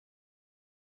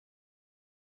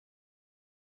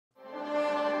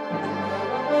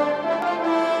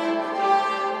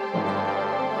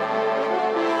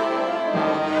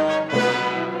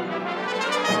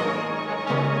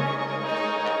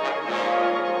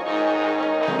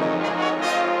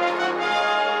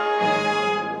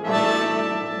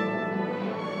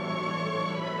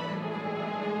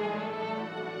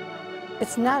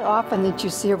It's not often that you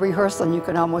see a rehearsal and you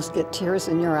can almost get tears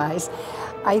in your eyes.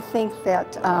 I think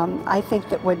that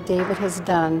what David has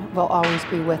done will always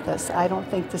be with us. I don't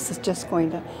think this is just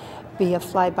going to be a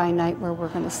fly-by-night where we're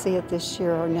going to see it this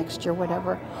year or next year,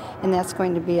 whatever, and that's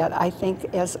going to be it. I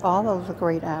think, as all of the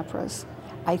great operas,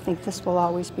 I think this will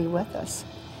always be with us.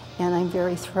 And I'm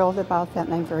very thrilled about that,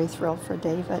 and I'm very thrilled for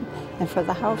David and for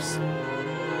the house.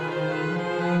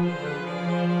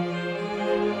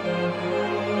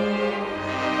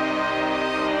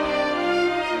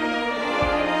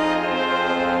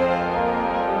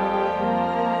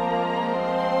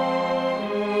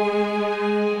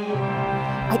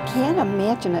 I can't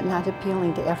imagine it not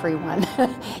appealing to everyone.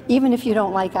 Even if you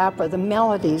don't like opera, the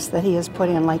melodies that he has put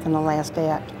in, like in the last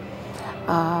act,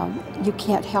 you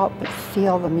can't help but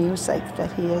feel the music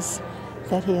that he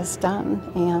has done.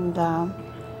 And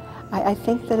I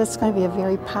think that it's going to be a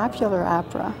very popular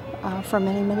opera for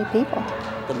many, many people.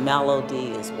 The melody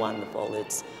is wonderful.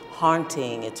 It's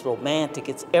haunting, it's romantic,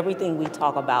 it's everything we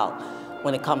talk about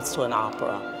when it comes to an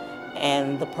opera.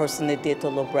 And the person that did the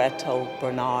libretto,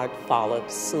 Bernard, followed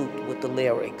suit with the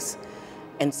lyrics.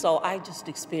 And so I just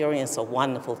experienced a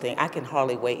wonderful thing. I can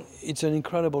hardly wait. It's an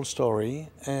incredible story,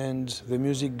 and the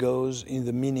music goes in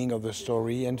the meaning of the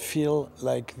story and feel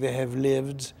like they have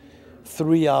lived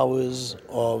 3 hours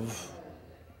of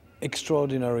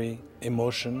extraordinary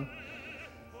emotion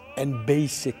and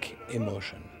basic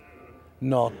emotion,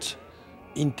 not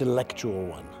intellectual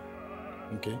one,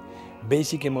 okay?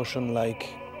 Basic emotion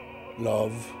like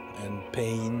love and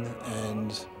pain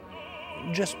and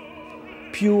just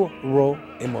pure raw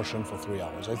emotion for 3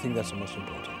 hours. I think that's the most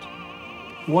important.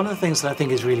 One of the things that I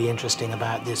think is really interesting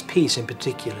about this piece in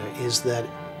particular is that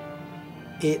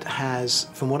it has,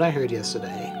 from what I heard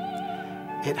yesterday,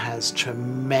 it has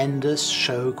tremendous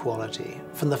show quality.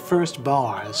 From the first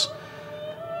bars,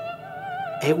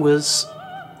 it was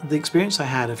the experience I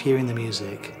had of hearing the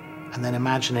music and then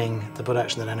imagining the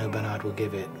production that I know Bernard will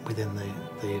give it within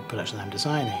the production that I'm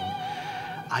designing.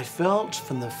 I felt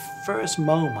from the first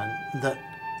moment that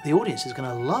the audience is going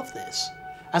to love this.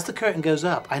 As the curtain goes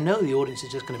up, I know the audience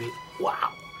is just going to be,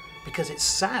 wow, because it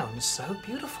sounds so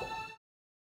beautiful.